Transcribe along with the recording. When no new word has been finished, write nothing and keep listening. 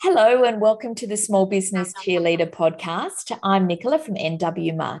Hello and welcome to the Small Business Cheerleader podcast. I'm Nicola from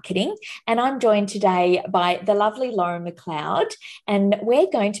NW Marketing and I'm joined today by the lovely Lauren Mcleod, and we're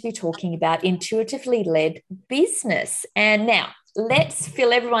going to be talking about intuitively led business. And now let's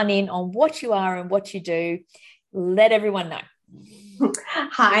fill everyone in on what you are and what you do. Let everyone know.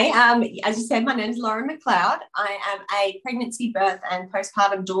 Hi, as you said, my name is Lauren Mcleod. I am a pregnancy, birth and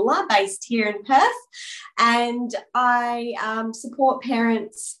postpartum doula based here in Perth, and I support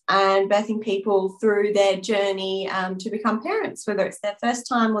parents and birthing people through their journey to become parents, whether it's their first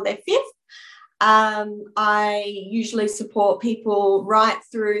time or their fifth. I usually support people right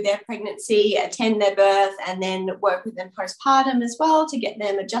through their pregnancy, attend their birth, and then work with them postpartum as well to get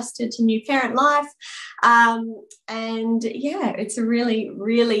them adjusted to new parent life. And yeah, it's a really,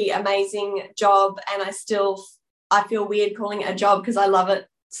 really amazing job. And I feel weird calling it a job because I love it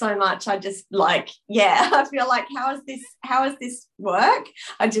so much. I just I feel like how is this work?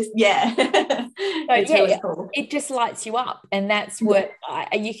 It's really cool. It just lights you up, and that's what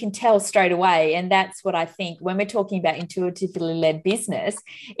you can tell straight away. And that's what I think when we're talking about intuitively led business,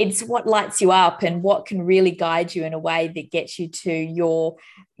 it's what lights you up and what can really guide you in a way that gets you to your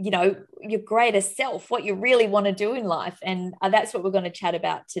greater self, what you really want to do in life. And that's what we're going to chat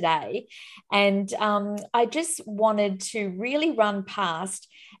about today. And I just wanted to really run past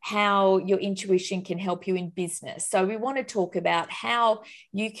how your intuition can help you in business. So we want to talk about how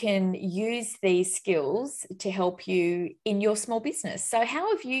you can use these skills to help you in your small business. So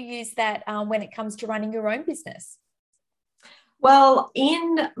how have you used that when it comes to running your own business? Well,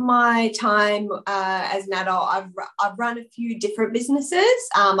 in my time as an adult, I've run a few different businesses.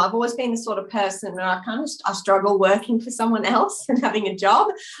 I've always been the sort of person where I struggle working for someone else and having a job.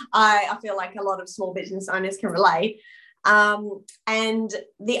 I feel like a lot of small business owners can relate. And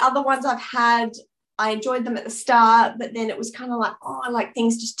the other ones I've had, I enjoyed them at the start, but then it was kind of like,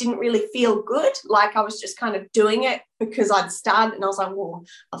 things just didn't really feel good. Like I was just kind of doing it because I'd started, and I was like, well,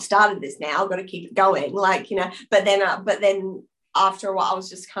 I've started this now, I've got to keep it going. But then after a while, I was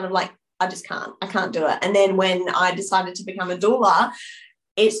just kind of like, I can't do it. And then when I decided to become a doula,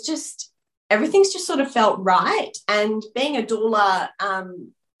 it's just, everything's just sort of felt right. And being a doula,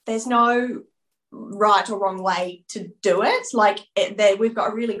 there's no right or wrong way to do it. We've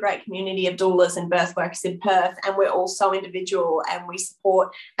got a really great community of doulas and birth workers in Perth, and we're all so individual and we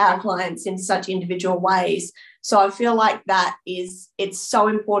support our clients in such individual ways. So I feel like it's so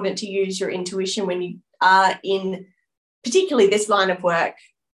important to use your intuition when you are in particularly this line of work,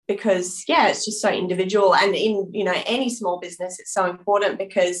 because it's just so individual. And in any small business, it's so important,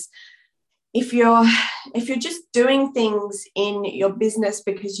 because if you're just doing things in your business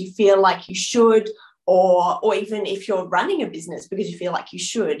because you feel like you should, or even if you're running a business because you feel like you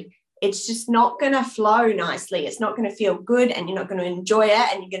should, it's just not going to flow nicely. It's not going to feel good, and you're not going to enjoy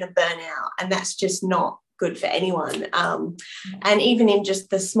it, and you're going to burn out, and that's just not good for anyone. And even in just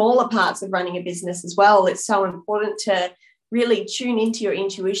the smaller parts of running a business as well, it's so important to really tune into your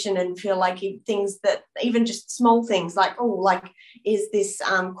intuition and feel like things that, even just small things like, is this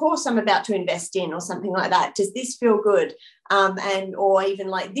course I'm about to invest in or something like that, does this feel good? Or even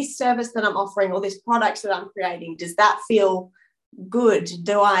like this service that I'm offering or this product that I'm creating, does that feel good?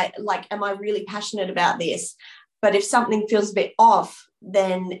 Am I really passionate about this? But if something feels a bit off,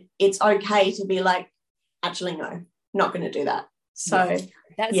 then it's okay to be like, actually, no, not going to do that. So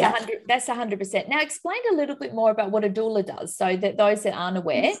that's 100%. Now explain a little bit more about what a doula does, so that those that aren't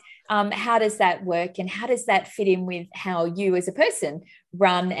aware, how does that work, and how does that fit in with how you as a person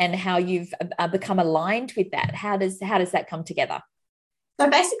run, and how you've become aligned with that? How does that come together? So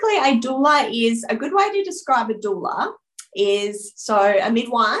basically, a doula is a good way to describe a doula is, so a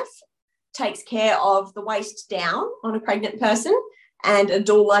midwife takes care of the waist down on a pregnant person, and a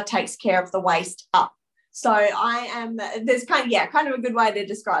doula takes care of the waist up. So there's kind of a good way to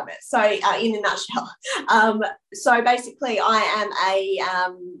describe it. So in a nutshell, so basically I am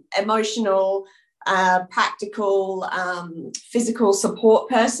a emotional, practical, physical support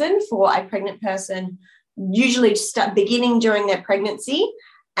person for a pregnant person, usually beginning during their pregnancy.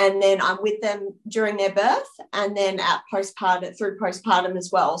 And then I'm with them during their birth, and then through postpartum as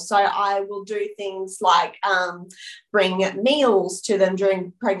well. So I will do things like bring meals to them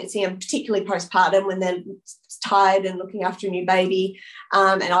during pregnancy, and particularly postpartum when they're tired and looking after a new baby.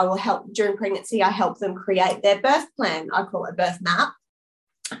 And I will help during pregnancy. I help them create their birth plan. I call it a birth map.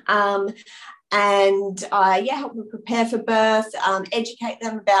 And I help them prepare for birth, educate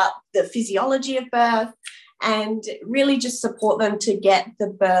them about the physiology of birth. and really just support them to get the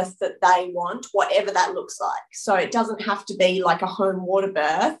birth that they want, whatever that looks like. So it doesn't have to be like a home water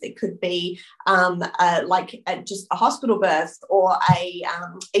birth. It could be just a hospital birth, or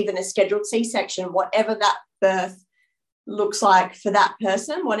even a scheduled C-section, whatever that birth looks like for that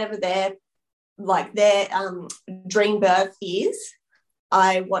person, whatever their dream birth is.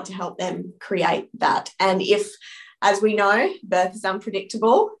 I want to help them create that. And if, as we know, birth is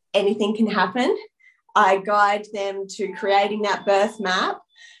unpredictable, anything can happen, I guide them to creating that birth map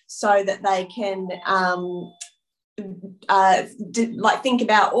so that they can think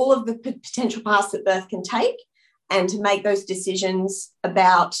about all of the potential paths that birth can take, and to make those decisions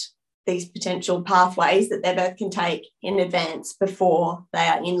about these potential pathways that their birth can take in advance before they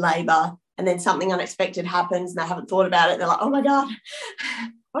are in labour. And then something unexpected happens and they haven't thought about it. They're like, oh my God,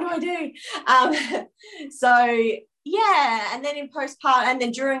 what do I do? And then in postpartum, and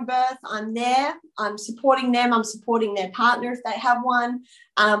then during birth, I'm there. I'm supporting them. I'm supporting their partner if they have one.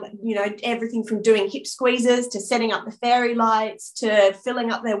 Everything from doing hip squeezes to setting up the fairy lights to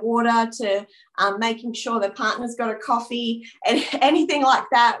filling up their water to making sure their partner's got a coffee, and anything like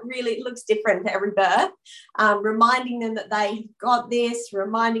that. Really, it looks different to every birth. Reminding them that they've got this,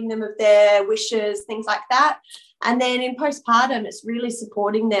 reminding them of their wishes, things like that. And then in postpartum, it's really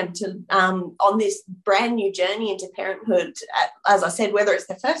supporting them to on this brand new journey into parenthood. As I said, whether it's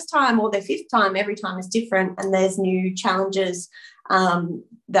their first time or their fifth time, every time is different, and there's new challenges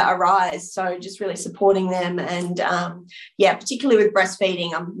that arise. So just really supporting them, and particularly with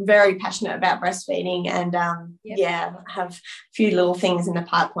breastfeeding. I'm very passionate about breastfeeding, and have a few little things in the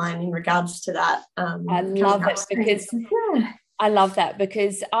pipeline in regards to that. I love it because I love that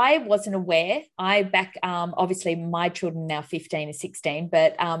because I wasn't aware. Obviously my children now 15 and 16,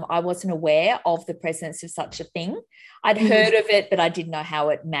 but I wasn't aware of the presence of such a thing. I'd heard of it, but I didn't know how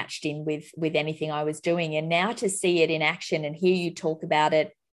it matched in with anything I was doing. And now to see it in action and hear you talk about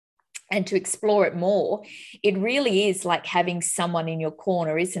it and to explore it more, it really is like having someone in your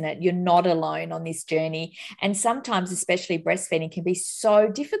corner, isn't it? You're not alone on this journey. And sometimes, especially breastfeeding, can be so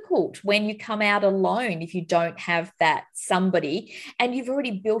difficult when you come out alone if you don't have that somebody, and you've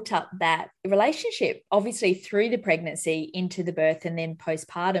already built up that relationship, obviously through the pregnancy into the birth and then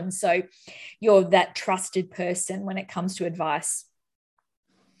postpartum. So you're that trusted person when it comes to advice.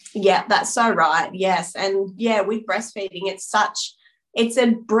 Yeah, that's so right. Yes. And with breastfeeding, it's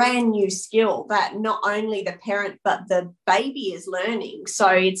a brand new skill that not only the parent but the baby is learning. So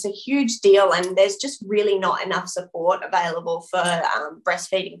it's a huge deal, and there's just really not enough support available for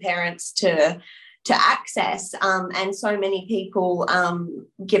breastfeeding parents to access. And so many people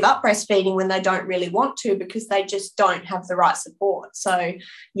give up breastfeeding when they don't really want to because they just don't have the right support. So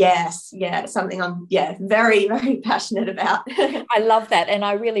something I'm very, very passionate about. I love that. And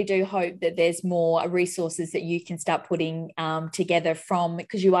I really do hope that there's more resources that you can start putting together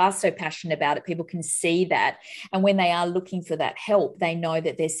because you are so passionate about it. People can see that. And when they are looking for that help, they know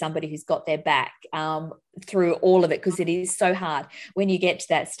that there's somebody who's got their back through all of it, because it is so hard when you get to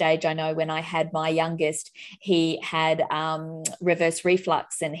that stage. I know when I had my youngest, he had reverse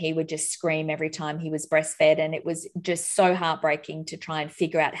reflux, and he would just scream every time he was breastfed, and it was just so heartbreaking to try and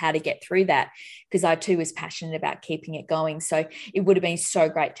figure out how to get through that, because I too was passionate about keeping it going. So it would have been so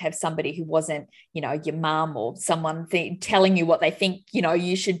great to have somebody who wasn't, your mum or someone telling you what they think,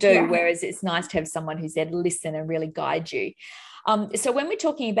 you should do, whereas it's nice to have someone who's there to listen and really guide you. So when we're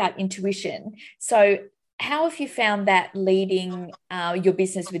talking about intuition, so how have you found that leading your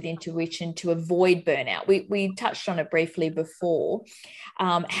business with intuition to avoid burnout? We touched on it briefly before,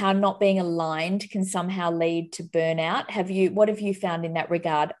 how not being aligned can somehow lead to burnout. What have you found in that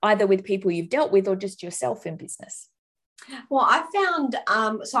regard, either with people you've dealt with or just yourself in business? Well, I found,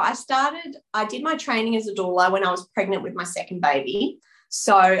 I did my training as a doula when I was pregnant with my second baby.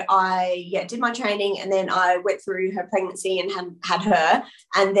 So I did my training, and then I went through her pregnancy and had her.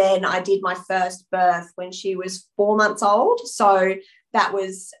 And then I did my first birth when she was 4 months old. So that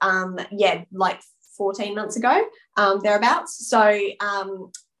was, 14 months ago, thereabouts. So,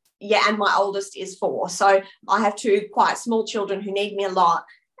 and my oldest is 4. So I have 2 quite small children who need me a lot.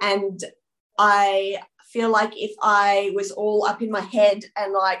 And I feel like if I was all up in my head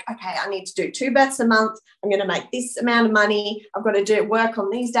and like, okay, I need to do 2 births a month, I'm going to make this amount of money, I've got to do work on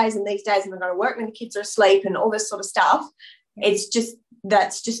these days and these days, and I've got to work when the kids are asleep and all this sort of stuff,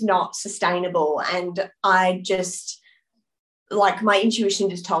 that's just not sustainable. And I just, my intuition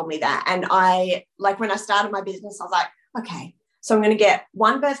just told me that. And when I started my business, I was like, okay, so I'm going to get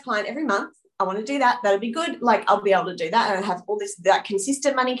 1 birth client every month. I want to do that. That'll be good. I'll be able to do that. And I have all that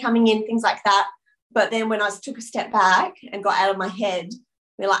consistent money coming in, things like that. But then when I took a step back and got out of my head,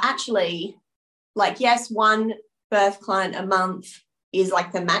 we're like, actually, Like, yes, one birth client a month is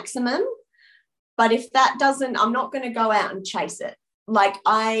like the maximum. But if that doesn't, I'm not going to go out and chase it. Like,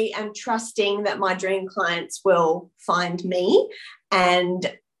 I am trusting that my dream clients will find me,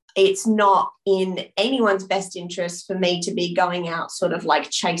 and it's not in anyone's best interest for me to be going out sort of like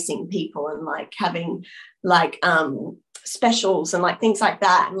chasing people and like having like specials and like things like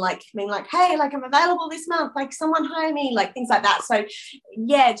that, and like being like, hey, like I'm available this month, like someone hire me, like things like that. So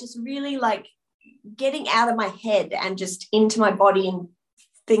yeah, just really like getting out of my head and just into my body and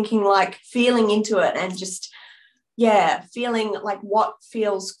thinking, like feeling into it, and just feeling like what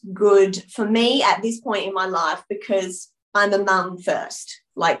feels good for me at this point in my life, because I'm a mum first.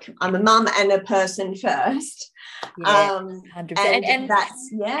 Like, I'm a mum and a person first. Yeah, 100%. And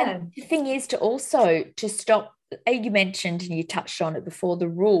that's And the thing is to stop. You mentioned, and you touched on it before, the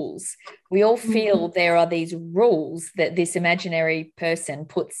rules. We all feel there are these rules that this imaginary person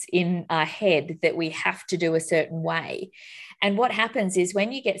puts in our head that we have to do a certain way. And what happens is,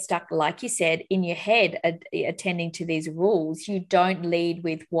 when you get stuck, like you said, in your head, attending to these rules, you don't lead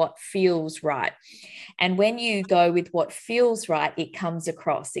with what feels right. And when you go with what feels right, it comes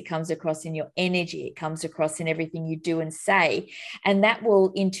across. It comes across in your energy. It comes across in everything you do and say. And that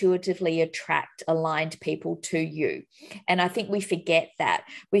will intuitively attract aligned people to you. And I think we forget that.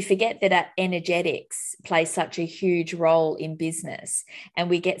 We forget that our energetics play such a huge role in business. And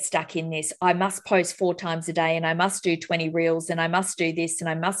we get stuck in this, I must post 4 times a day, and I must do 20 reels, and I must do this, and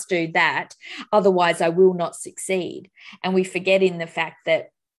I must do that. Otherwise, I will not succeed. And we forget in the fact that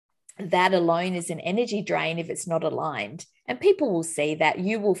alone is an energy drain if it's not aligned. And people will see that,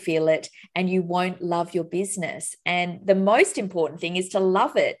 you will feel it, and you won't love your business. And the most important thing is to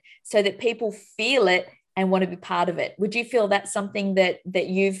love it so that people feel it and want to be part of it. Would you feel that's something that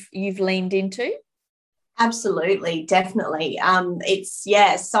you've leaned into? Absolutely, definitely.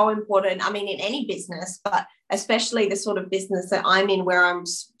 It's so important. I mean, in any business, but especially the sort of business that I'm in, where I'm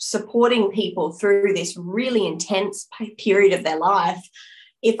supporting people through this really intense period of their life.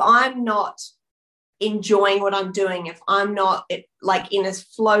 If I'm not enjoying what I'm doing, if I'm not like in a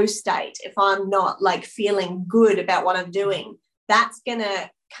flow state, if I'm not like feeling good about what I'm doing, that's going to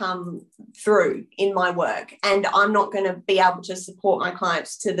come through in my work, and I'm not going to be able to support my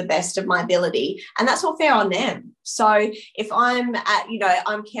clients to the best of my ability, and that's not fair on them. So if I'm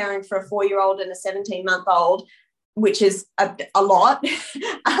I'm caring for a 4-year-old and a 17-month-old, which is a lot,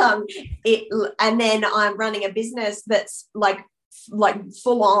 and then I'm running a business that's like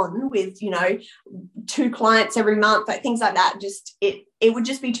full on with 2 clients every month, like things like that, just it would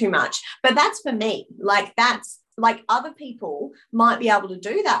just be too much. But that's for me. Like, that's like, other people might be able to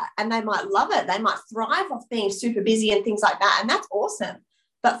do that, and they might love it. They might thrive off being super busy and things like that, and that's awesome.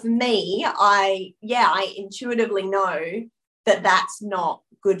 But for me, I intuitively know that that's not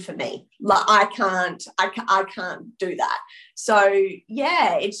good for me. Like, I can't do that. So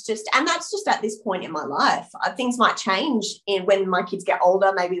it's just, and that's just at this point in my life. Things might change when my kids get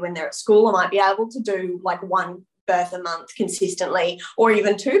older. Maybe when they're at school, I might be able to do like 1 birth a month consistently, or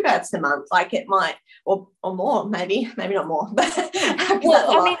even 2 births a month. Like, it might, or more, maybe not more.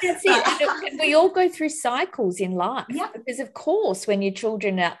 Well, I mean, that's it. We all go through cycles in life. Yeah. Because, of course, when your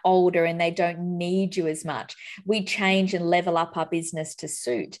children are older and they don't need you as much, we change and level up our business to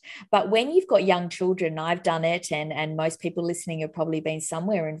suit. But when you've got young children, I've done it, and most people listening have probably been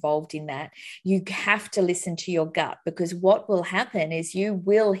somewhere involved in that, you have to listen to your gut, because what will happen is you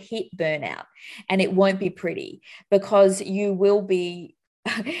will hit burnout, and it won't be pretty, because you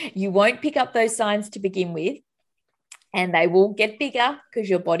won't pick up those signs to begin with. And they will get bigger, because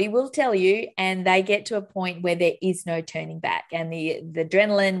your body will tell you, and they get to a point where there is no turning back, and the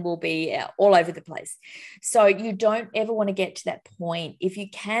adrenaline will be all over the place. So you don't ever want to get to that point. If you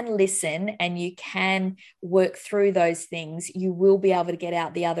can listen and you can work through those things, you will be able to get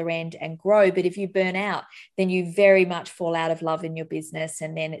out the other end and grow. But if you burn out, then you very much fall out of love in your business,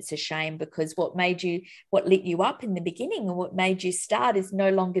 and then it's a shame, because what lit you up in the beginning and what made you start is no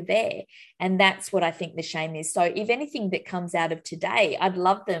longer there. And that's what I think the shame is. So if anything that comes out of today, I'd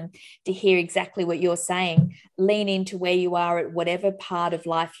love them to hear exactly what you're saying. Lean into where you are at whatever part of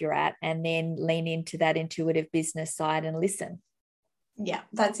life you're at, and then lean into that intuitive business side and listen. Yeah,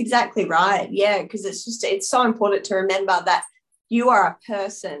 that's exactly right. Yeah, because it's so important to remember that you are a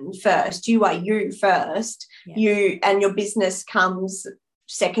person first. You are you first. Yeah. You and your business comes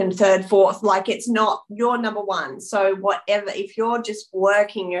second, third, fourth. Like, it's not your number one. So whatever, if you're just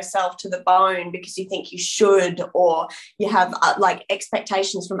working yourself to the bone because you think you should, or you have like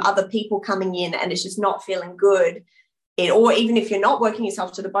expectations from other people coming in, and it's just not feeling good, or even if you're not working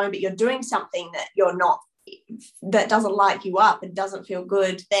yourself to the bone, but you're doing something that that doesn't light you up and doesn't feel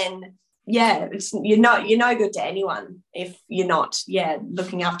good, then yeah, you're no good to anyone if you're not,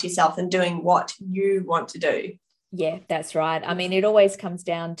 looking after yourself and doing what you want to do. Yeah, that's right. I mean, it always comes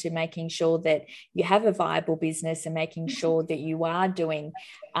down to making sure that you have a viable business and making sure that you are doing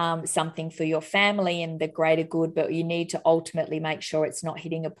something for your family and the greater good, but you need to ultimately make sure it's not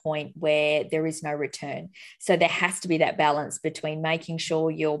hitting a point where there is no return. So there has to be that balance between making sure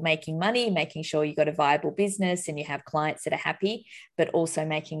you're making money, making sure you've got a viable business and you have clients that are happy, but also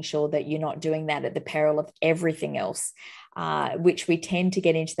making sure that you're not doing that at the peril of everything else. Which we tend to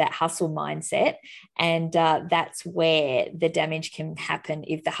get into that hustle mindset. And that's where the damage can happen.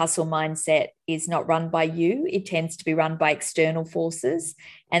 If the hustle mindset is not run by you, it tends to be run by external forces.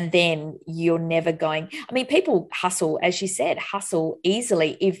 And then you're never going. I mean, people hustle, as you said, hustle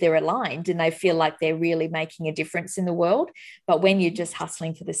easily if they're aligned and they feel like they're really making a difference in the world. But when you're just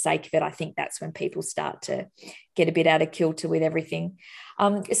hustling for the sake of it, I think that's when people start to get a bit out of kilter with everything.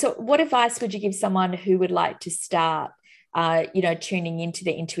 So what advice would you give someone who would like to start tuning into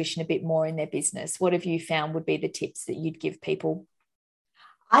their intuition a bit more in their business? What have you found would be the tips that you'd give people?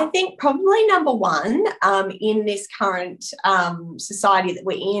 I think probably number one, in this current society that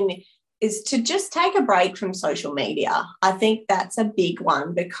we're in, is to just take a break from social media. I think that's a big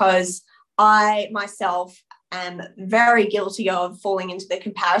one because I myself am very guilty of falling into the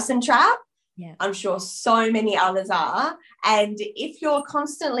comparison trap. Yeah. I'm sure so many others are. And if you're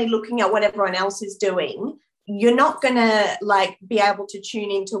constantly looking at what everyone else is doing, you're not going to be able to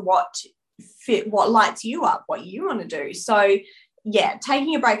tune into what lights you up, what you want to do. So yeah,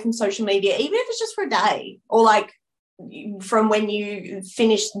 taking a break from social media, even if it's just for a day, or from when you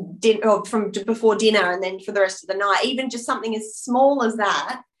finish dinner, or from before dinner and then for the rest of the night, even just something as small as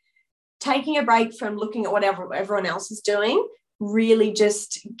that, taking a break from looking at what everyone else is doing really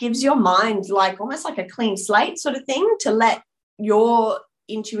just gives your mind almost like a clean slate sort of thing to let your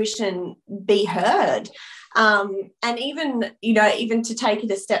intuition be heard. And even to take it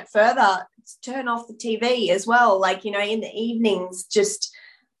a step further, turn off the TV as well. In the evenings, just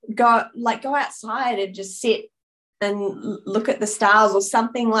go outside and just sit and look at the stars or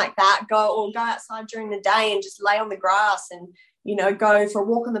something like that. Go outside during the day and just lay on the grass and, go for a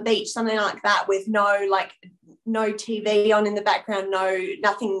walk on the beach, something like that, with no TV on in the background,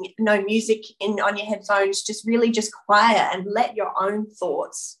 nothing, no music on your headphones, just really just quiet and let your own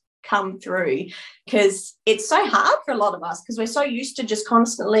thoughts come through, because it's so hard for a lot of us because we're so used to just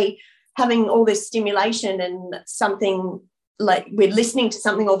constantly having all this stimulation and something, like we're listening to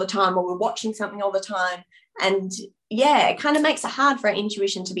something all the time or we're watching something all the time, and it kind of makes it hard for our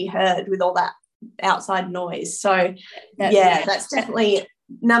intuition to be heard with all that outside noise. So that's definitely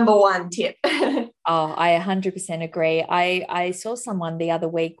number one tip. Oh, I 100% agree. I saw someone the other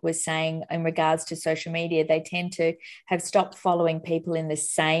week was saying in regards to social media, they tend to have stopped following people in the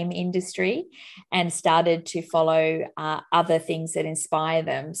same industry and started to follow other things that inspire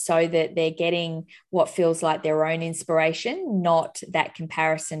them, so that they're getting what feels like their own inspiration, not that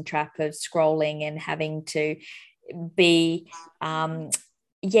comparison trap of scrolling and having to be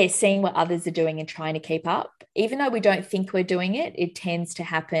seeing what others are doing and trying to keep up. Even though we don't think we're doing it, it tends to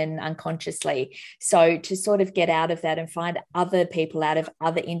happen unconsciously. So to sort of get out of that and find other people out of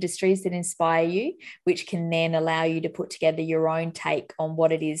other industries that inspire you, which can then allow you to put together your own take on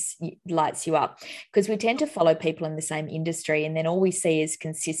what it is lights you up. Because we tend to follow people in the same industry and then all we see is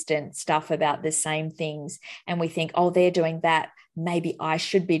consistent stuff about the same things. And we think, oh, they're doing that, maybe I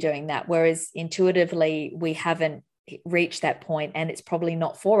should be doing that. Whereas intuitively, we haven't reach that point and it's probably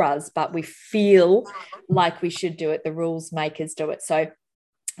not for us, but we feel like we should do it. The rules makers do it. So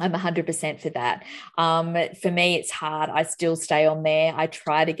I'm 100% for that. For me, it's hard. I still stay on there. I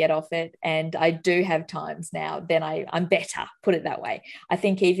try to get off it, and I do have times now. Then I'm better, put it that way. I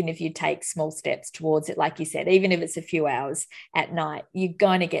think even if you take small steps towards it, like you said, even if it's a few hours at night, you're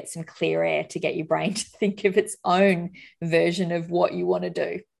going to get some clear air to get your brain to think of its own version of what you want to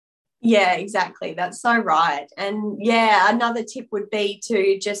do. Yeah, exactly. That's so right. And another tip would be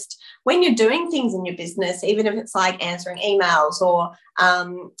to just, when you're doing things in your business, even if it's like answering emails or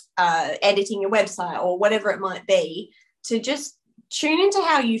editing your website or whatever it might be, to just tune into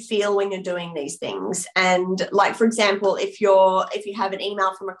how you feel when you're doing these things. And for example, if you have an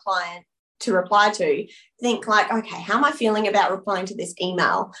email from a client to reply to, think okay, how am I feeling about replying to this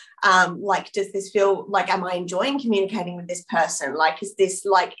email? Does this feel am I enjoying communicating with this person? Is this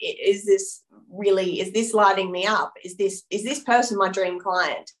lighting me up? Is this person my dream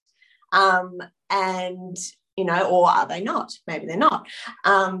client? And or are they not? Maybe they're not.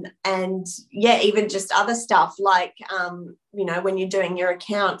 And even just other stuff when you're doing your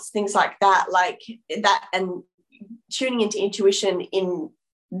accounts, things like that, and tuning into intuition in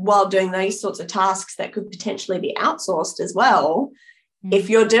while doing those sorts of tasks that could potentially be outsourced as well,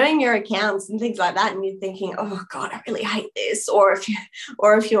 if you're doing your accounts and things like that and you're thinking, oh God, I really hate this, or if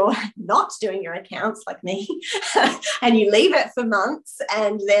you're not doing your accounts like me and you leave it for months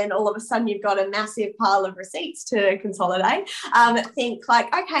and then all of a sudden you've got a massive pile of receipts to consolidate, think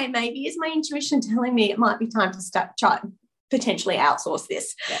like, okay, maybe is my intuition telling me it might be time to start try potentially outsource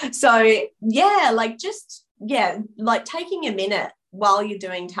this. So like taking a minute while you're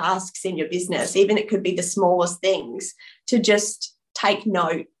doing tasks in your business, even it could be the smallest things, to just take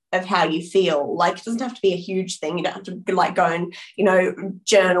note of how you feel. Like, it doesn't have to be a huge thing. You don't have to like go and,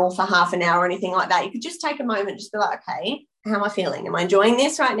 journal for half an hour or anything like that. You could just take a moment, just be like, okay, how am I feeling? Am I enjoying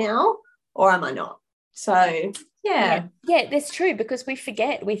this right now or am I not? So yeah, that's true, because we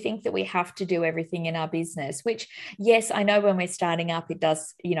think that we have to do everything in our business, which, yes, I know when we're starting up, it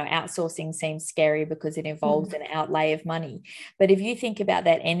does, outsourcing seems scary because it involves an outlay of money. But if you think about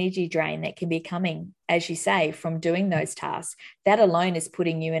that energy drain that can be coming, as you say, from doing those tasks, that alone is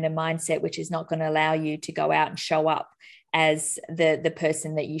putting you in a mindset which is not going to allow you to go out and show up as the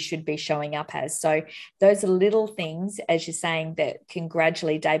person that you should be showing up as. So those are little things, as you're saying, that can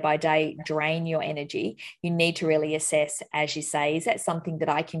gradually, day by day, drain your energy. You need to really assess, as you say, is that something that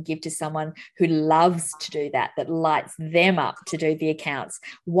I can give to someone who loves to do that lights them up to do the accounts?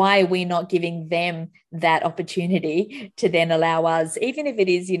 Why are we not giving them that opportunity to then allow us, even if it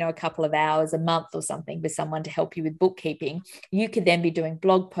is, a couple of hours a month or something, with someone to help you with bookkeeping? You could then be doing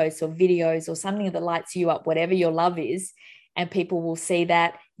blog posts or videos or something that lights you up, whatever your love is, and people will see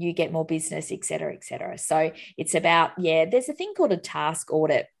that, you get more business, et cetera, et cetera. So it's about, there's a thing called a task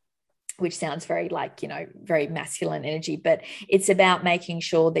audit, which sounds very very masculine energy, but it's about making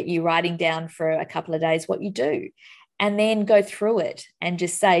sure that you're writing down for a couple of days what you do, and then go through it and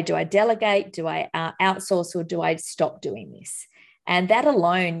just say, do I delegate? Do I outsource, or do I stop doing this? And that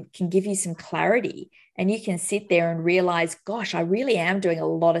alone can give you some clarity, and you can sit there and realize, gosh, I really am doing a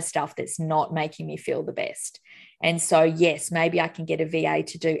lot of stuff that's not making me feel the best. And so, yes, maybe I can get a VA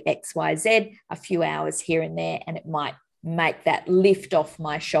to do X, Y, Z, a few hours here and there, and it might make that lift off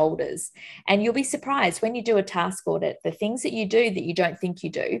my shoulders. And you'll be surprised when you do a task audit, the things that you do that you don't think you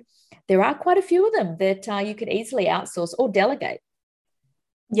do, there are quite a few of them that you could easily outsource or delegate.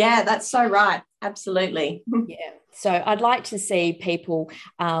 Yeah, that's so right. Absolutely. Yeah. So I'd like to see people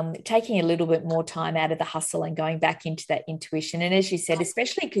taking a little bit more time out of the hustle and going back into that intuition. And as you said,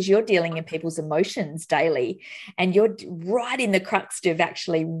 especially because you're dealing in people's emotions daily, and you're right in the crux of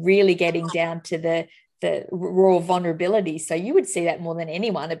actually really getting down to the raw vulnerability. So you would see that more than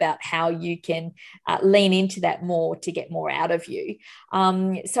anyone, about how you can lean into that more to get more out of you.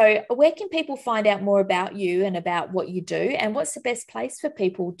 So where can people find out more about you and about what you do? And what's the best place for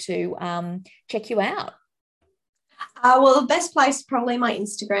people to check you out? Well, the best place is probably my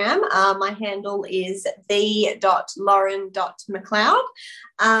Instagram. My handle is the.lauren.mcleod.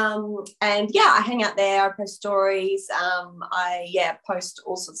 And I hang out there. I post stories. I post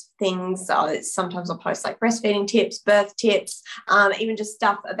all sorts of things. Sometimes I'll post like breastfeeding tips, birth tips, even just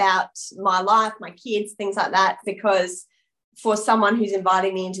stuff about my life, my kids, things like that, because for someone who's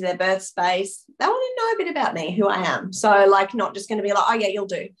inviting me into their birth space, they want to know a bit about me, who I am. So like, not just going to be like, oh yeah, you'll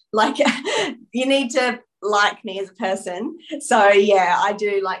do. Like, you need to like me as a person. So I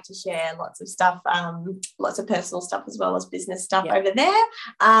do like to share lots of stuff, lots of personal stuff as well as business stuff over there.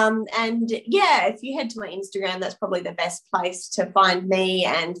 If you head to my Instagram, that's probably the best place to find me,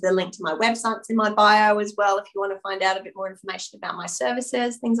 and the link to my website's in my bio as well if you want to find out a bit more information about my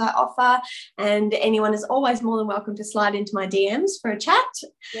services, things I offer. And anyone is always more than welcome to slide into my DMs for a chat.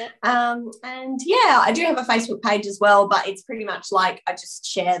 I do have a Facebook page as well, but it's pretty much like I just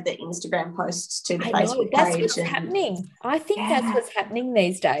share the Instagram posts to the Facebook that's page. what's happening. I think that's what's happening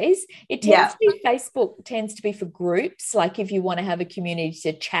these days. It tends to be, Facebook tends to be for groups, like if you want to have a community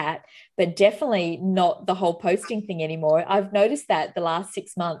to chat, but definitely not the whole posting thing anymore. I've noticed that the last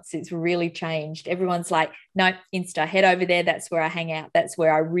 6 months, it's really changed. Everyone's like, no, Insta, head over there. That's where I hang out. That's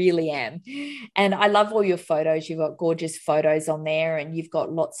where I really am. And I love all your photos. You've got gorgeous photos on there, and you've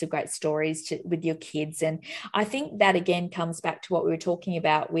got lots of great stories with your kids. And I think that again comes back to what we were talking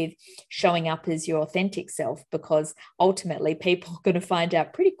about with showing up as your authentic self, because ultimately people are going to find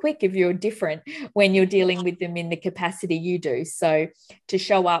out pretty quick if you're different when you're dealing with them in the capacity you do. So to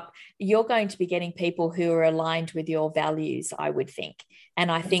show up, you're going to be getting people who are aligned with your values, I would think.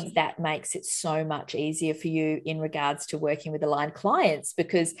 And I think that makes it so much easier for you in regards to working with aligned clients,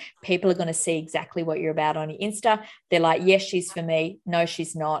 because people are going to see exactly what you're about on your Insta. They're like, yes, she's for me. No,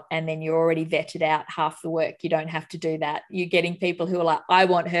 she's not. And then you're already vetted out half the work. You don't have to do that. You're getting people who are like, I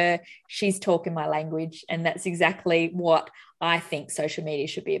want her. She's talking my language. And that's exactly what I think social media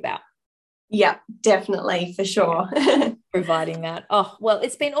should be about. Yeah, definitely, for sure. Providing that. Oh, well,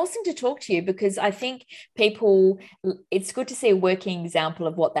 it's been awesome to talk to you, because I think it's good to see a working example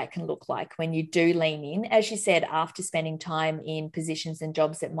of what that can look like when you do lean in, as you said, after spending time in positions and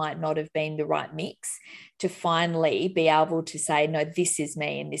jobs that might not have been the right mix, to finally be able to say, no, this is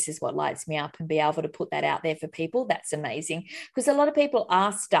me and this is what lights me up, and be able to put that out there for people. That's amazing, because a lot of people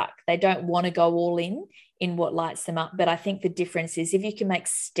are stuck. They don't want to go all in what lights them up. But I think the difference is if you can make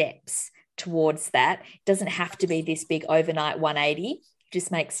steps towards that, it doesn't have to be this big overnight 180.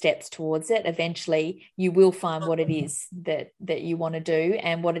 Just make steps towards it. Eventually you will find what it is that you want to do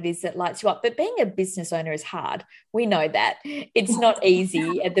and what it is that lights you up. But being a business owner is hard. We know that it's not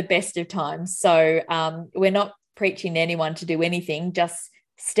easy at the best of times. So we're not preaching to anyone to do anything, just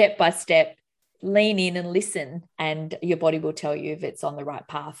step by step, lean in and listen, and your body will tell you if it's on the right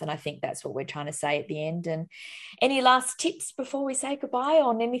path. And I think that's what we're trying to say at the end. And any last tips before we say goodbye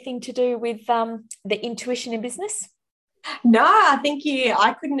on anything to do with the intuition in business? No, I think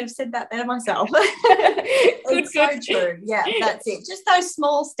I couldn't have said that better myself. It's so true. Yeah, that's it. Just those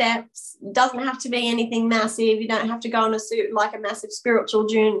small steps. Doesn't have to be anything massive. You don't have to go on a massive spiritual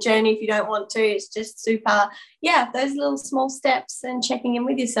journey if you don't want to. It's just super. Yeah, those little small steps and checking in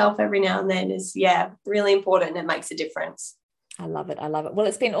with yourself every now and then is, really important. It makes a difference. I love it. I love it. Well,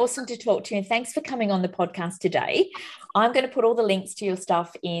 it's been awesome to talk to you, and thanks for coming on the podcast today. I'm going to put all the links to your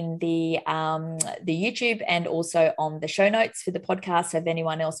stuff in the YouTube and also on the show notes for the podcast. So if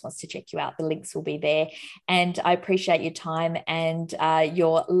anyone else wants to check you out, the links will be there. And I appreciate your time and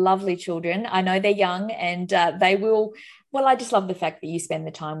your lovely children. I know they're young and they will. Well, I just love the fact that you spend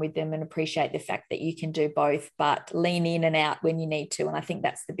the time with them and appreciate the fact that you can do both, but lean in and out when you need to. And I think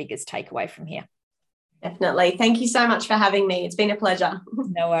that's the biggest takeaway from here. Definitely. Thank you so much for having me. It's been a pleasure.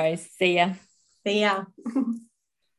 No worries. See ya. See ya.